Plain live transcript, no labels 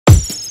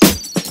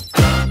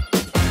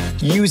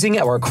Using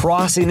our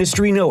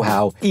cross-industry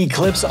know-how,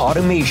 Eclipse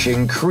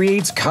Automation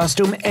creates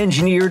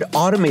custom-engineered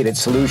automated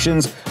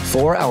solutions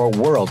for our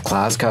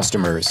world-class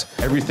customers.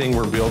 Everything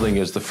we're building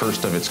is the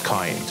first of its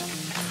kind.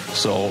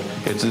 So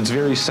it's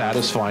very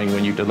satisfying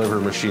when you deliver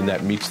a machine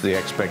that meets the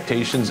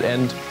expectations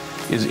and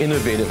is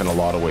innovative in a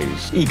lot of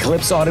ways.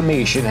 Eclipse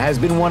Automation has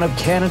been one of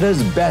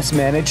Canada's best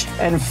managed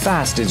and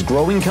fastest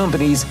growing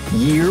companies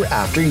year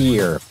after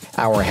year.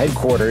 Our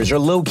headquarters are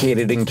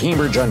located in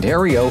Cambridge,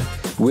 Ontario,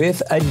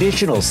 with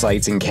additional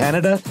sites in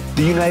Canada,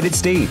 the United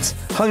States,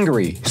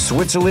 Hungary,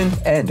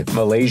 Switzerland, and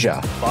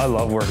Malaysia. I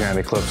love working at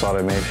Eclipse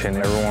Automation.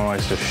 Everyone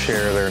likes to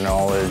share their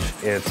knowledge.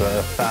 It's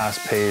a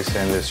fast-paced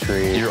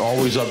industry. You're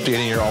always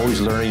updating, you're always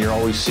learning, you're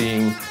always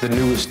seeing the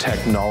newest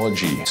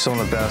technology. Some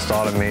of the best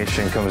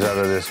automation comes out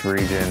of this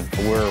region.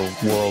 We're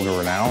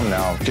world-renowned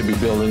now. You could be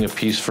building a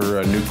piece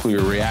for a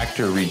nuclear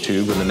reactor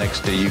retube, and the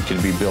next day you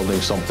could be building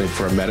something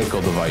for a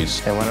medical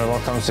device. And when it all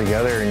comes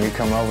together and you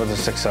come up with a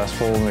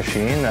successful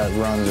machine that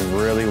runs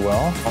really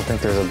well, I don't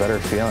think there's a better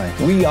feeling.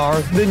 We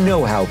are the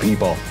know-how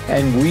people,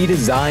 and we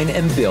design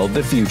and build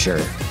the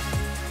future.